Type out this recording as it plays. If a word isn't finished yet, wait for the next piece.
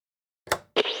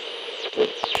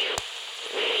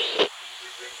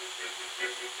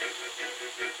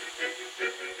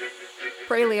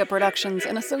Australia Productions,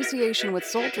 in association with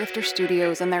Soul Drifter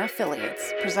Studios and their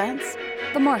affiliates, presents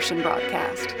The Martian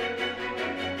Broadcast,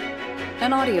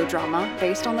 an audio drama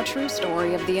based on the true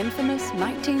story of the infamous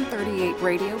 1938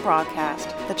 radio broadcast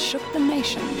that shook the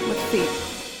nation with fear.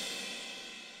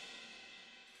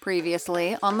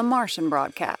 Previously on The Martian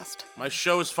Broadcast. My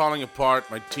show is falling apart,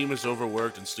 my team is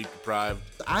overworked and sleep-deprived.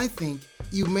 I think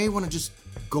you may want to just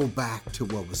go back to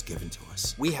what was given to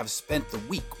us. We have spent the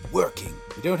week working.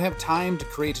 We don't have time to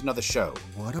create another show.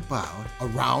 What about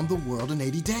Around the World in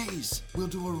 80 Days? We'll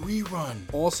do a rerun.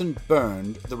 Orson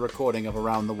burned the recording of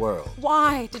Around the World.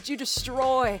 Why did you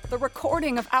destroy the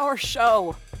recording of our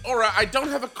show? Aura, I don't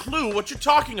have a clue what you're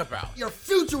talking about. Your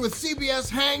future with CBS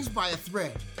hangs by a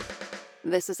thread.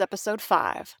 This is episode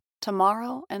 5,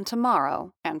 Tomorrow and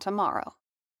Tomorrow and Tomorrow.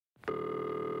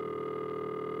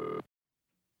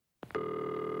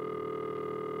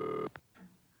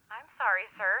 Sorry,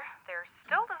 sir. There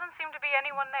still doesn't seem to be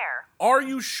anyone there. Are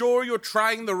you sure you're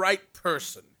trying the right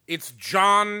person? It's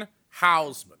John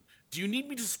Houseman. Do you need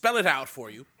me to spell it out for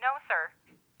you? No, sir.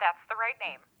 That's the right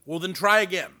name. Well, then try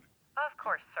again. Of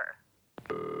course, sir.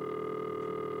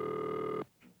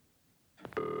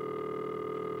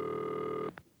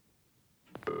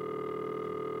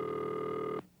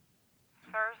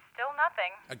 Sir, still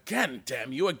nothing. Again,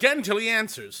 damn you. Again till he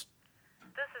answers.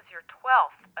 This is your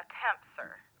 12th attempt,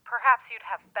 sir. Perhaps you'd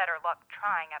have better luck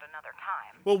trying at another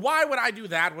time. Well, why would I do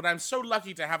that when I'm so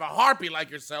lucky to have a harpy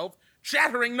like yourself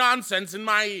chattering nonsense in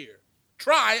my ear?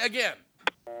 Try again.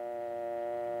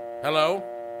 Hello?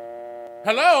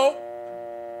 Hello?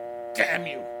 Damn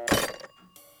you.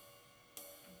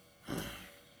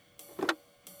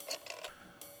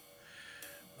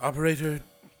 Operator,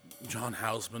 John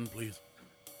Houseman, please.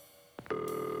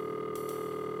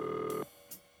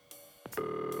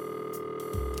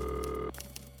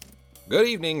 Good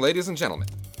evening, ladies and gentlemen.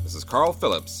 This is Carl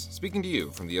Phillips, speaking to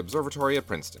you from the observatory at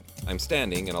Princeton. I'm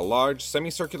standing in a large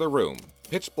semicircular room,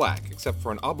 pitch black except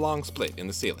for an oblong split in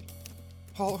the ceiling.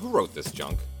 Paul, who wrote this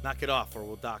junk? Knock it off or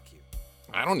we'll dock you.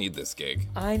 I don't need this gig.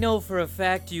 I know for a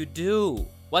fact you do.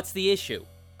 What's the issue?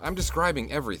 I'm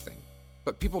describing everything,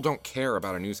 but people don't care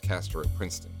about a newscaster at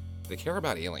Princeton. They care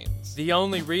about aliens. The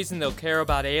only reason they'll care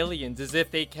about aliens is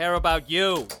if they care about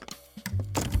you.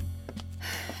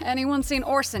 Anyone seen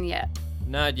Orson yet?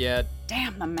 Not yet.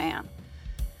 Damn the man.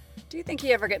 Do you think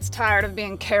he ever gets tired of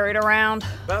being carried around?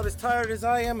 About as tired as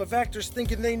I am of actors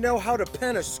thinking they know how to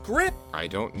pen a script. I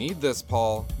don't need this,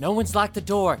 Paul. No one's locked the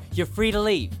door. You're free to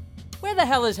leave. Where the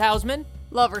hell is Houseman?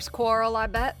 Lover's quarrel, I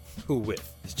bet. Who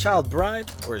with? His child bride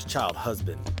or his child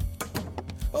husband?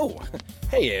 Oh,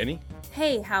 hey, Annie.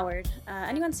 Hey, Howard.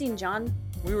 Anyone seen John?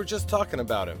 We were just talking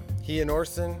about him. He and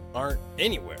Orson aren't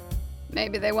anywhere.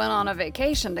 Maybe they went on a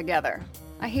vacation together.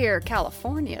 I hear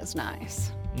California's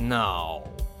nice. No,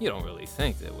 you don't really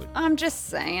think they would. I'm just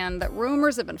saying that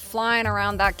rumors have been flying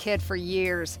around that kid for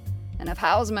years. And if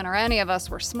Houseman or any of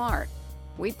us were smart,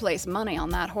 we'd place money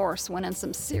on that horse winning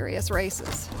some serious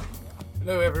races.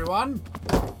 Hello, everyone.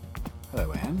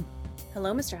 Hello, Anne.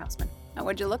 Hello, Mr. Houseman. Now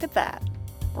would you look at that?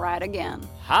 Right again.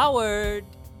 Howard,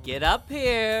 get up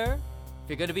here. If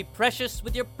you're gonna be precious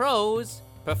with your prose,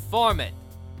 perform it.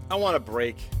 I want a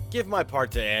break. Give my part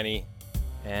to Annie.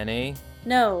 Annie?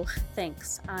 No,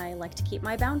 thanks. I like to keep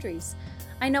my boundaries.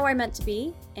 I know where I'm meant to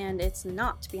be, and it's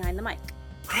not behind the mic.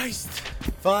 Christ.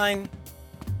 Fine.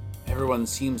 Everyone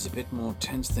seems a bit more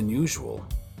tense than usual.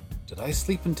 Did I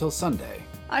sleep until Sunday?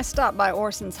 I stopped by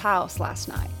Orson's house last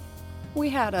night. We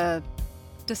had a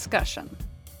discussion.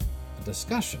 A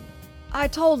discussion? I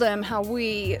told him how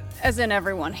we, as in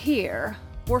everyone here,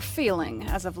 were feeling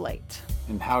as of late.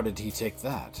 And how did he take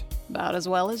that? About as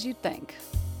well as you'd think.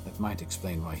 That might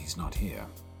explain why he's not here.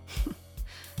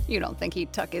 You don't think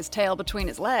he'd tuck his tail between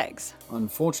his legs?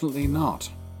 Unfortunately not.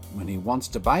 When he wants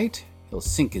to bite, he'll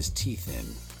sink his teeth in.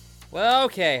 Well,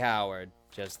 okay, Howard.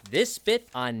 Just this bit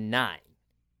on 9.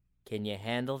 Can you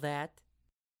handle that?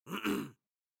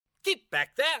 Keep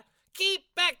back there!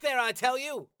 Keep back there, I tell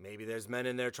you! Maybe there's men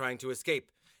in there trying to escape.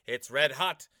 It's red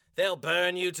hot. They'll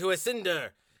burn you to a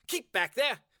cinder. Keep back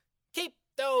there! Keep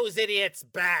those idiots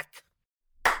back!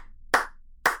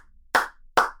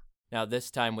 Now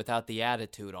this time without the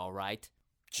attitude, all right?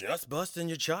 Just busting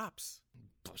your chops.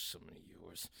 Bust some of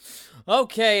yours.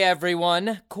 Okay,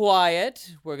 everyone,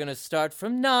 quiet. We're gonna start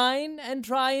from 9 and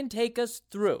try and take us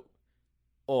through.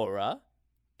 Aura,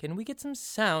 can we get some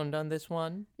sound on this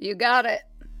one? You got it.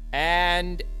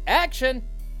 And action!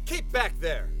 Keep back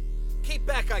there! Keep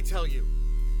back, I tell you!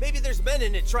 Maybe there's men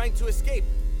in it trying to escape.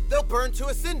 They'll burn to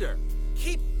a cinder.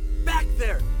 Keep back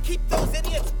there! Keep those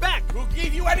idiots back! Who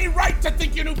gave you any right to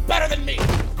think you knew better than me?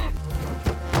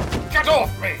 Get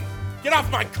off me! Get off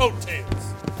my coattails!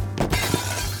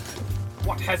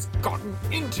 What has gotten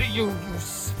into you, you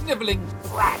sniveling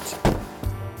brat?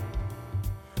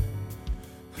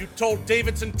 You told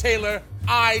Davidson Taylor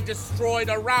I destroyed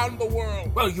around the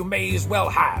world. Well, you may as well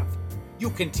have.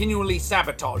 You continually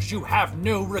sabotage. You have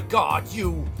no regard.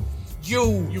 You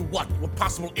what? What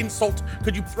possible insult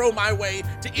could you throw my way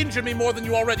to injure me more than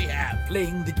you already have?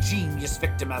 Playing the genius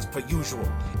victim as per usual.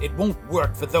 It won't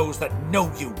work for those that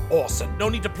know you, Orson. No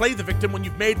need to play the victim when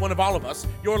you've made one of all of us.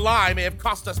 Your lie may have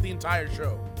cost us the entire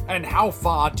show. And how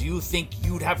far do you think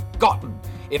you'd have gotten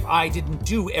if I didn't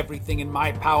do everything in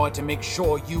my power to make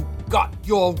sure you got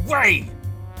your way?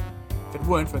 If it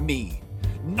weren't for me,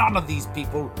 none of these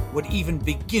people would even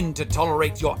begin to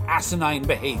tolerate your asinine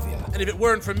behavior. And if it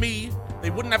weren't for me, they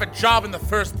wouldn't have a job in the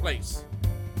first place.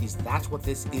 Is that what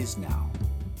this is now?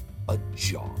 A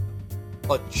job?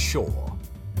 A chore?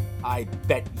 I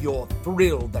bet you're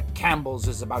thrilled that Campbell's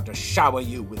is about to shower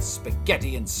you with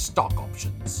spaghetti and stock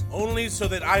options. Only so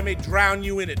that I may drown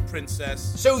you in it,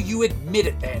 princess. So you admit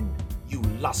it then, you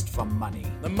lust for money.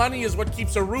 The money is what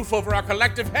keeps a roof over our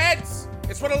collective heads.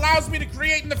 It's what allows me to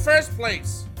create in the first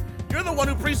place. You're the one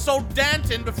who pre-sold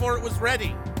Danton before it was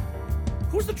ready.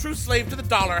 Who's the true slave to the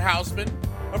dollar, Houseman?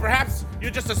 Or perhaps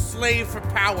you're just a slave for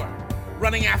power,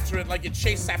 running after it like you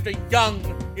chase after young,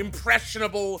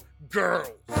 impressionable girls.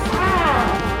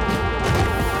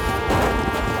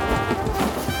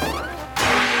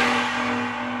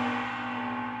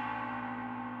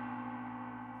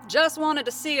 Just wanted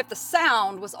to see if the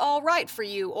sound was all right for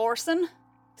you, Orson.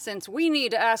 Since we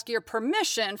need to ask your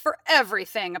permission for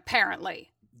everything,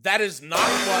 apparently. That is not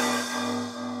what...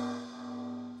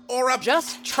 Or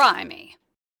Just try me.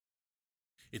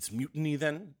 It's mutiny,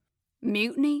 then?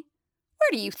 Mutiny?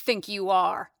 Where do you think you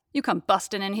are? You come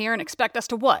busting in here and expect us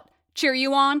to what? Cheer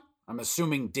you on? I'm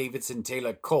assuming Davidson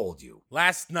Taylor called you.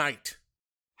 Last night.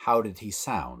 How did he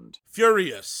sound?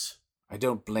 Furious. I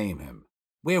don't blame him.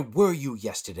 Where were you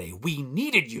yesterday? We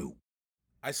needed you.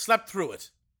 I slept through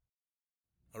it.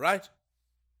 All right?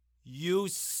 You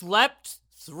slept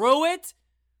through it?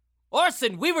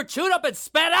 Orson, we were chewed up and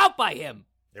spat out by him.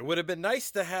 It would have been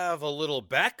nice to have a little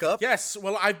backup. Yes,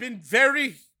 well, I've been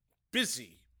very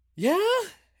busy. Yeah,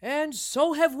 and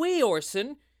so have we,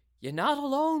 Orson. You're not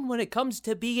alone when it comes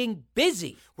to being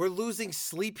busy. We're losing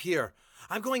sleep here.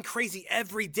 I'm going crazy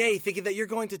every day thinking that you're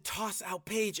going to toss out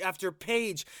page after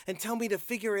page and tell me to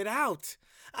figure it out.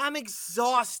 I'm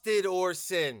exhausted,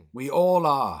 Orson. We all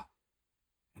are.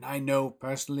 And I know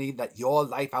personally that your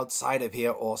life outside of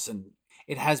here, Orson,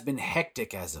 it has been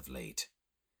hectic as of late.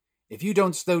 If you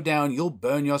don't slow down, you'll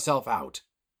burn yourself out.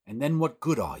 And then what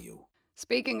good are you?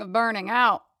 Speaking of burning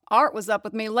out, Art was up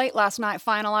with me late last night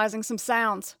finalizing some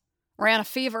sounds. Ran a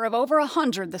fever of over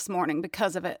 100 this morning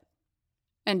because of it.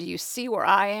 And do you see where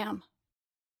I am?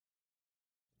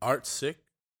 Art sick?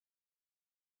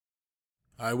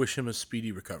 I wish him a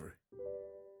speedy recovery.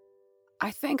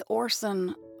 I think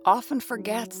Orson often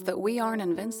forgets that we aren't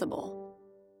invincible.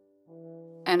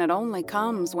 And it only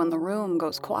comes when the room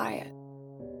goes quiet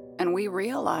and we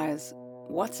realize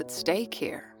what's at stake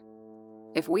here.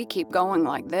 If we keep going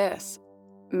like this,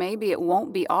 maybe it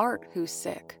won't be Art who's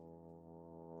sick.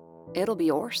 It'll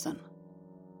be Orson.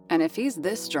 And if he's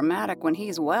this dramatic when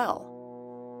he's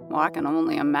well, I can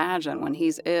only imagine when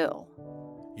he's ill.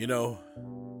 You know,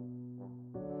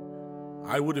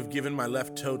 I would have given my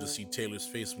left toe to see Taylor's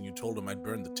face when you told him I'd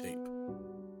burned the tape.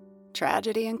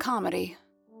 Tragedy and comedy.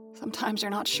 Sometimes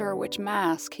you're not sure which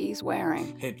mask he's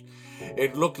wearing.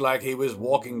 It looked like he was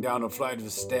walking down a flight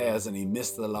of stairs and he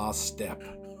missed the last step.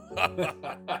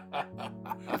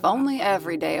 If only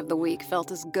every day of the week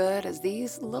felt as good as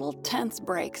these little tense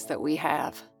breaks that we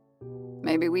have.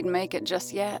 Maybe we'd make it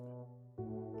just yet.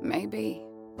 Maybe.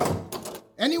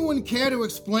 Anyone care to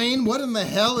explain what in the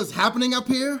hell is happening up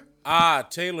here? Ah,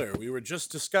 Taylor, we were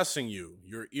just discussing you.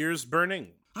 Your ears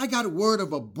burning. I got word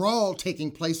of a brawl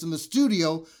taking place in the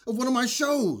studio of one of my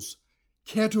shows.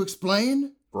 Care to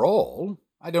explain? Brawl?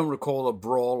 I don't recall a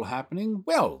brawl happening.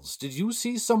 Wells, did you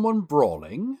see someone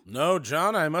brawling? No,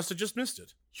 John, I must have just missed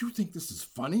it. You think this is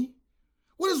funny?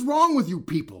 What is wrong with you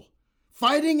people?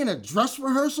 Fighting in a dress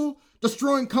rehearsal?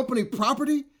 Destroying company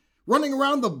property? Running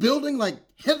around the building like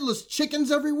headless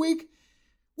chickens every week?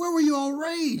 Where were you all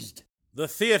raised? The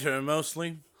theater,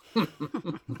 mostly.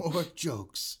 More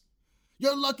jokes.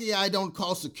 You're lucky I don't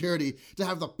call security to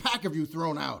have the pack of you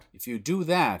thrown out. If you do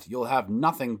that, you'll have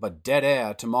nothing but dead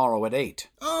air tomorrow at 8.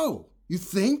 Oh, you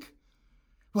think?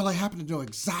 Well, I happen to know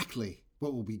exactly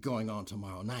what will be going on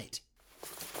tomorrow night.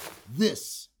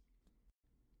 This.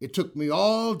 It took me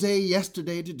all day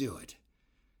yesterday to do it.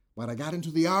 But I got into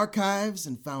the archives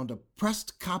and found a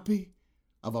pressed copy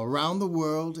of Around the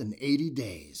World in 80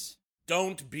 Days.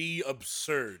 Don't be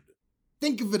absurd.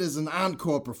 Think of it as an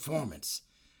encore performance.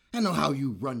 I know how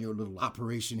you run your little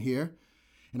operation here,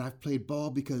 and I've played ball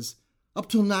because, up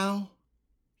till now,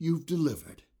 you've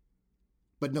delivered.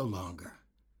 But no longer.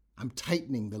 I'm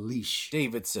tightening the leash.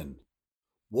 Davidson,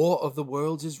 War of the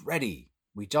Worlds is ready.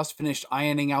 We just finished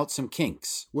ironing out some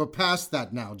kinks. We're past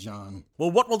that now, John.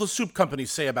 Well, what will the soup company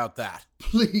say about that?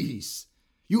 Please.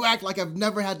 You act like I've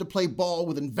never had to play ball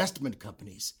with investment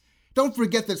companies. Don't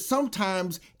forget that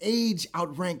sometimes age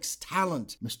outranks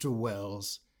talent, Mr.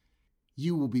 Wells.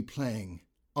 You will be playing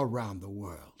Around the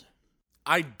World.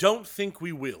 I don't think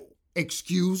we will.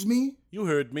 Excuse me? You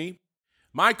heard me.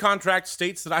 My contract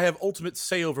states that I have ultimate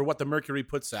say over what the Mercury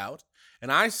puts out,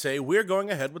 and I say we're going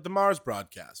ahead with the Mars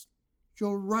broadcast.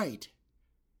 You're right.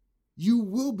 You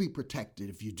will be protected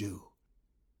if you do.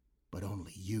 But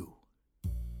only you.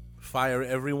 Fire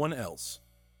everyone else.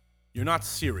 You're not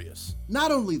serious. Not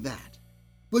only that,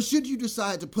 but should you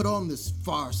decide to put on this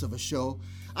farce of a show,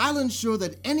 I'll ensure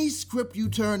that any script you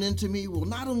turn into me will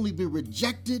not only be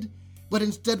rejected, but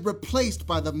instead replaced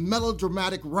by the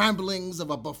melodramatic ramblings of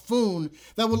a buffoon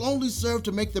that will only serve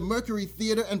to make the Mercury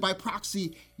Theater and by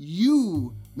proxy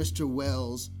you, Mr.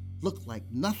 Wells, look like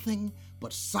nothing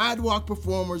but sidewalk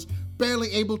performers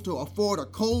barely able to afford a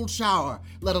cold shower,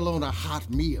 let alone a hot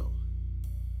meal.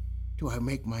 Do I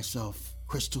make myself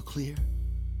crystal clear?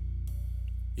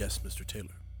 Yes, Mr.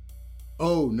 Taylor.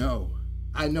 Oh, no.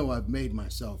 I know I've made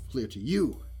myself clear to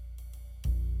you.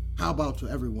 How about to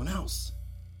everyone else?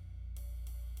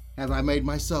 Have I made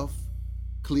myself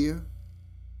clear?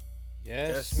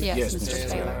 Yes, Yes, Mr.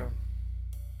 Taylor.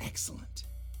 Excellent.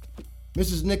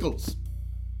 Mrs. Nichols,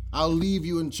 I'll leave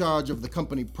you in charge of the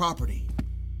company property.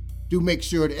 Do make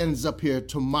sure it ends up here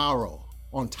tomorrow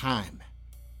on time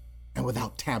and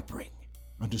without tampering.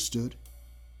 Understood?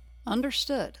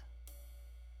 Understood.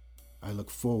 I look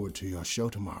forward to your show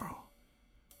tomorrow,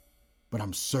 but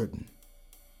I'm certain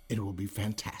it will be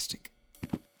fantastic.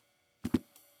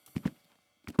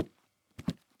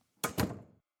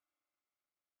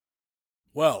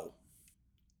 Well,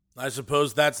 I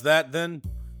suppose that's that then.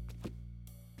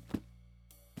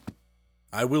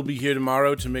 I will be here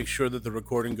tomorrow to make sure that the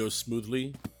recording goes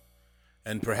smoothly,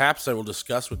 and perhaps I will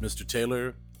discuss with Mr.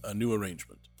 Taylor a new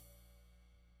arrangement.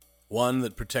 One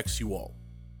that protects you all,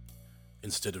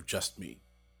 instead of just me.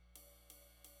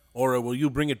 Or will you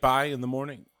bring it by in the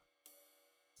morning?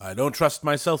 I don't trust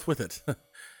myself with it.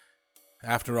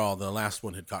 After all, the last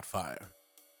one had caught fire.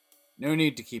 No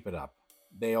need to keep it up.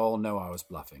 They all know I was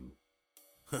bluffing.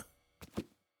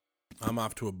 I'm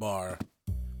off to a bar.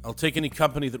 I'll take any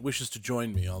company that wishes to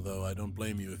join me, although I don't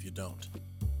blame you if you don't.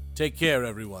 Take care,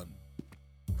 everyone.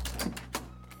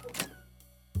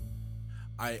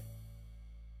 I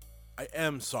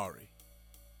am sorry.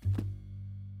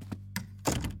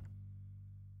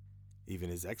 Even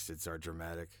his exits are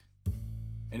dramatic.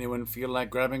 Anyone feel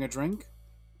like grabbing a drink?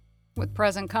 With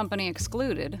present company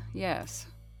excluded, yes.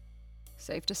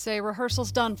 Safe to say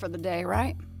rehearsal's done for the day,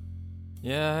 right?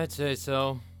 Yeah, I'd say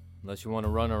so. Unless you want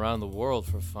to run around the world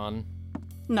for fun.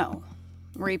 No.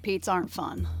 Repeats aren't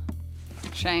fun.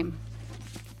 Shame.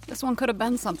 This one could have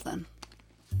been something.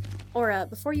 Aura,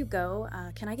 before you go,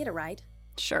 can I get a ride?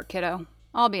 Sure, kiddo.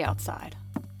 I'll be outside.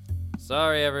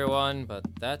 Sorry, everyone, but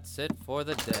that's it for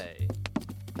the day.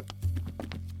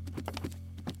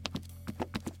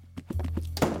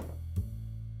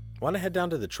 Want to head down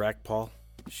to the track, Paul?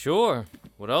 Sure.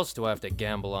 What else do I have to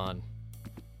gamble on?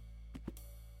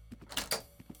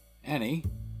 Annie,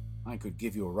 I could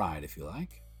give you a ride if you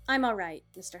like. I'm all right,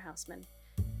 Mr. Houseman.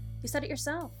 You said it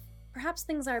yourself. Perhaps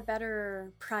things are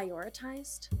better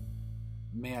prioritized?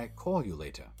 May I call you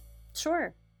later?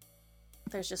 Sure.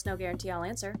 There's just no guarantee I'll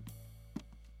answer.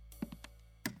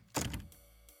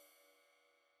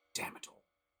 Damn it all.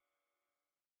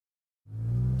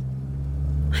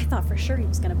 I thought for sure he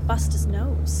was gonna bust his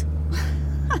nose.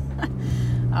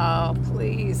 Oh,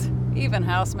 please. Even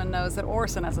Houseman knows that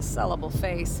Orson has a sellable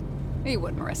face. He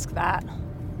wouldn't risk that.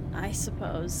 I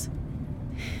suppose.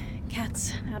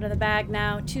 Cat's out of the bag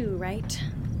now, too, right?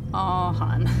 Aw,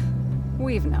 hon.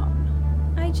 We've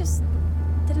known. I just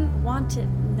didn't want it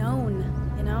known,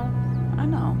 you know? I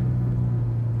know.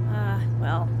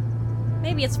 Well,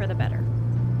 maybe it's for the better.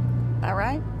 That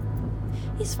right?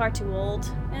 He's far too old,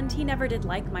 and he never did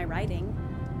like my writing.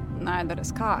 Neither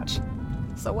does Koch.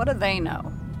 So what do they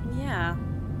know? Yeah.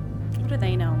 What do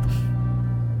they know?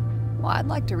 Well, I'd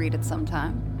like to read it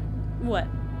sometime. What?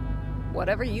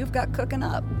 Whatever you've got cooking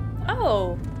up.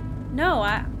 Oh, no,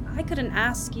 I couldn't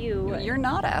ask you. You're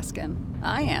not asking.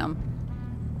 I am.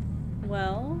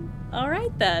 Well,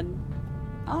 alright then.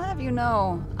 I'll have you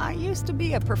know, I used to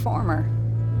be a performer.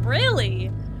 Really?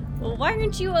 Well, why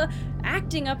aren't you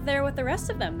acting up there with the rest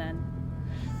of them then?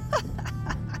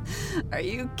 Are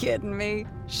you kidding me?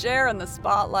 Sharing the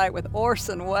spotlight with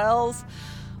Orson Welles?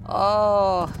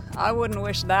 Oh, I wouldn't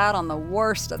wish that on the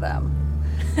worst of them.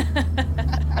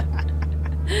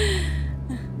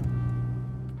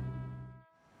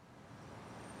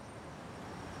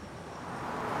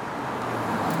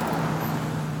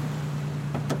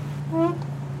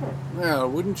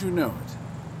 Well, wouldn't you know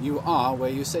it? You are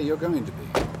where you say you're going to be.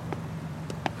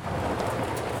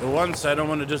 For once, I don't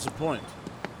want to disappoint.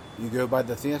 You go by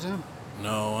the theater?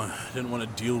 No, I didn't want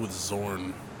to deal with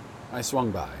Zorn. I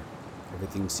swung by.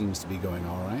 Everything seems to be going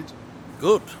all right.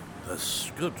 Good.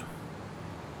 That's good.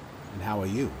 And how are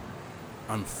you?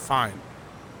 I'm fine.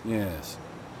 Yes.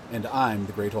 And I'm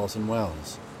the great Orson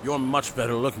Welles. You're much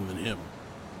better looking than him.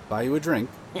 Buy you a drink?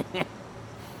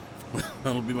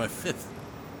 That'll be my fifth.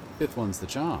 Fifth one's the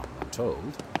charm, I'm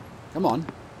told. Come on.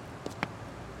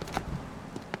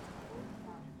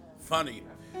 Funny.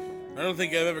 I don't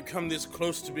think I've ever come this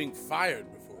close to being fired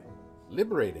before.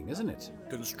 Liberating, isn't it?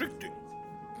 Constricting.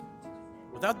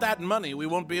 Without that money, we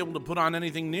won't be able to put on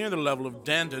anything near the level of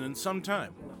Danton in some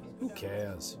time. Who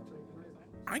cares?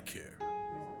 I care.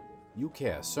 You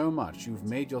care so much you've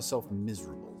made yourself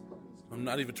miserable. I'm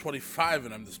not even 25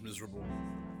 and I'm this miserable.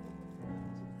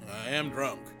 I am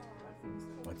drunk.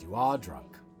 But you are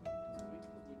drunk.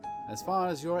 As far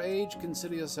as your age,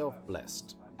 consider yourself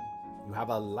blessed. You have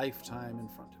a lifetime in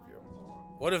front of you.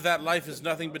 What if that life is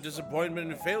nothing but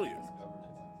disappointment and failure?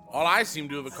 All I seem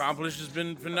to have accomplished has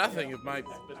been for nothing if my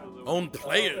own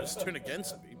players turn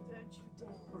against me.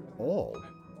 All?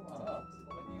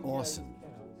 Orson,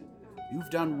 you've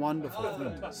done wonderful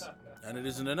things. And it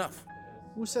isn't enough.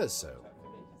 Who says so?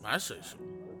 I say so.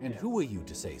 And who are you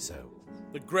to say so?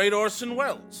 The great Orson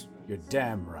Welles. You're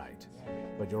damn right.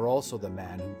 But you're also the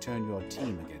man who turned your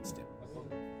team against him.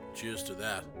 Cheers to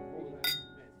that.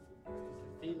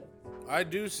 I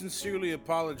do sincerely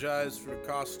apologize for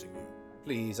accosting you.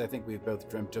 Please, I think we've both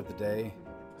dreamt of the day.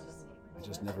 I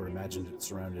just never imagined it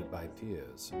surrounded by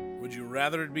peers. Would you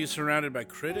rather it be surrounded by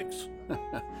critics?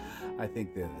 I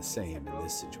think they're the same in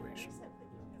this situation.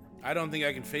 I don't think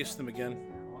I can face them again.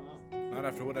 Not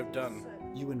after what I've done.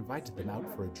 You invited them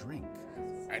out for a drink.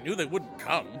 I knew they wouldn't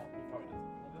come.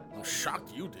 I'm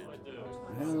shocked you did.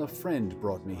 Well, a friend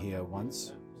brought me here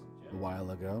once, a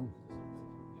while ago.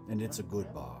 And it's a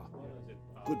good bar.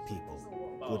 Good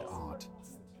people. Good art.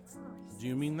 Do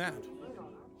you mean that?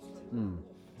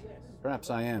 Perhaps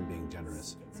I am being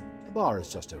generous. The bar is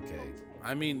just okay.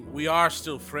 I mean, we are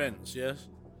still friends, yes?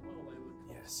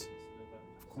 Yes.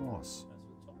 Of course.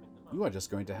 You are just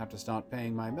going to have to start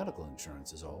paying my medical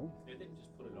insurance is all.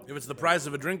 If it's the price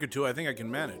of a drink or two, I think I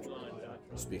can manage.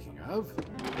 Speaking of,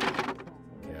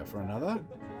 care for another?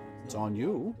 It's on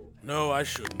you. No, I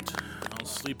shouldn't. I'll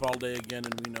sleep all day again,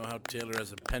 and we know how Taylor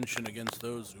has a penchant against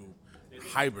those who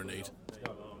hibernate.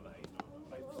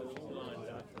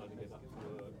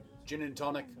 Gin and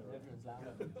tonic.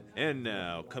 And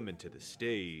now, coming to the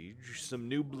stage, some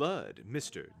new blood,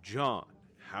 Mr. John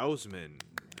Houseman.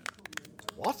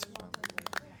 What?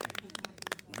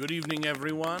 Good evening,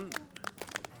 everyone.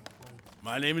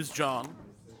 My name is John.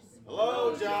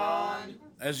 Hello, John.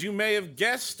 As you may have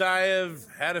guessed, I have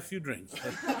had a few drinks.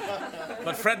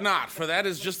 But fret not, for that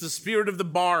is just the spirit of the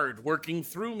bard working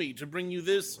through me to bring you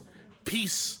this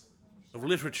piece of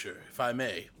literature, if I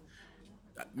may.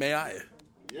 May I?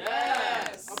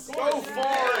 Yes! Go for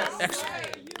it!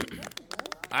 Excellent.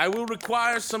 I will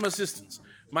require some assistance.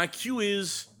 My cue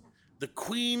is, the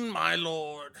Queen, my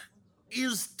lord,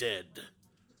 is dead.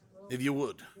 If you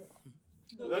would.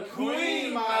 The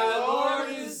Queen, my lord,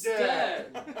 is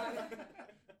dead.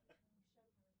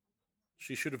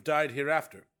 She should have died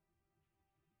hereafter.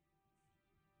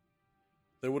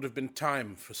 There would have been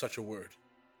time for such a word.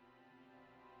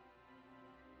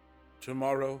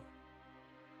 Tomorrow,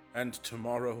 and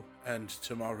tomorrow, and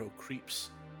tomorrow creeps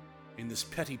in this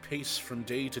petty pace from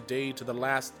day to the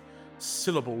last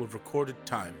syllable of recorded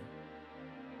time.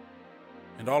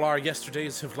 And all our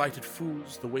yesterdays have lighted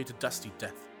fools the way to dusty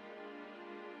death.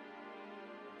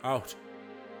 Out,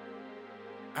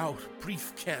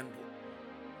 brief candle.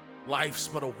 Life's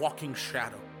but a walking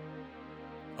shadow.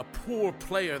 A poor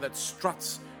player that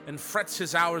struts and frets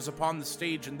his hours upon the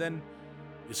stage and then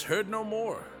is heard no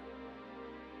more.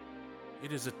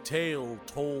 It is a tale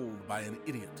told by an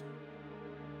idiot,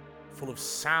 full of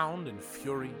sound and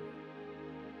fury,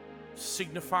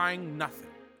 signifying nothing.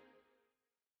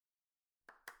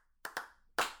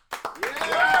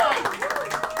 Yeah!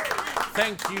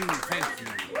 Thank you.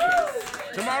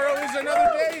 Tomorrow is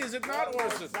another day, is it not,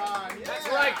 Orson? That's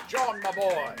right, John, my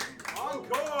boy.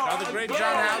 Now the great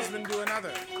John Houseman do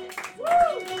another.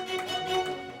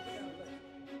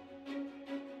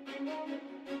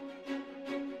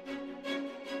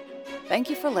 Thank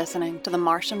you for listening to The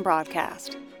Martian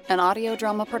Broadcast, an audio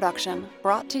drama production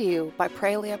brought to you by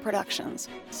Praelia Productions,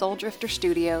 Soul Drifter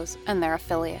Studios, and their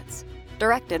affiliates.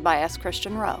 Directed by S.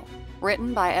 Christian Rowe.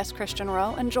 Written by S. Christian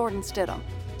Rowe and Jordan Stidham.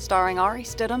 Starring Ari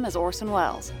Stidham as Orson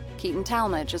Welles, Keaton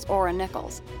Talmadge as Ora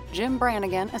Nichols, Jim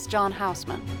Brannigan as John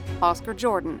Houseman, Oscar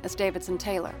Jordan as Davidson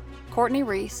Taylor, Courtney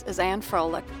Reese as Anne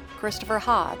Froelich, Christopher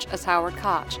Hodge as Howard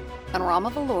Koch, and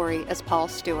Rama Valuri as Paul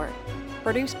Stewart.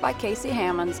 Produced by Casey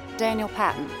Hammonds, Daniel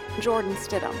Patton, Jordan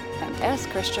Stidham, and S.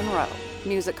 Christian Rowe.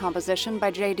 Music composition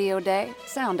by J.D. O'Day,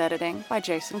 sound editing by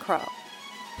Jason Crow.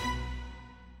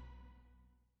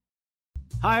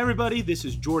 Hi everybody, this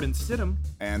is Jordan Stidham.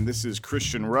 And this is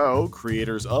Christian Rowe,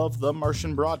 creators of The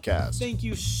Martian Broadcast. Thank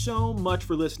you so much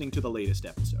for listening to the latest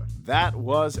episode. That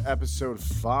was episode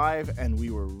 5, and we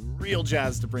were real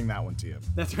jazzed to bring that one to you.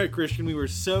 That's right, Christian, we were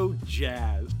so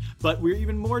jazzed. But we're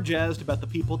even more jazzed about the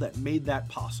people that made that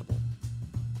possible.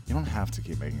 You don't have to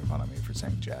keep making fun of me for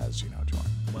saying jazz, Jordan.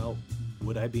 Well,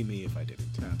 would I be me if I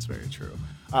didn't? That's very true.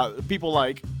 People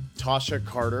like Tasha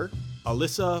Carter,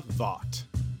 Alyssa Vaught,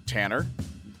 Tanner,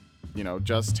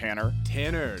 just Tanner.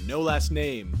 Tanner, no last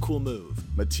name, cool move.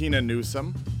 Matina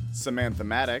Newsom, Samantha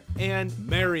Maddock, and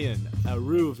Marion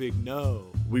Aruvigno.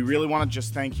 We really want to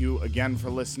just thank you again for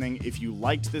listening. If you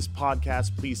liked this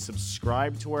podcast, please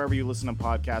subscribe to wherever you listen to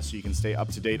podcasts so you can stay up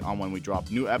to date on when we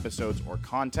drop new episodes or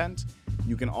content.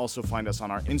 You can also find us on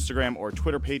our Instagram or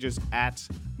Twitter pages at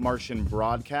Martian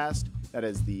Broadcast. That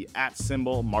is the @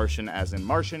 symbol, Martian as in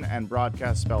Martian, and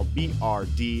broadcast spelled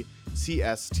BRDCST.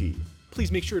 Please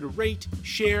make sure to rate,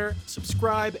 share,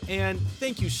 subscribe, and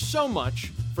thank you so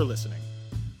much for listening.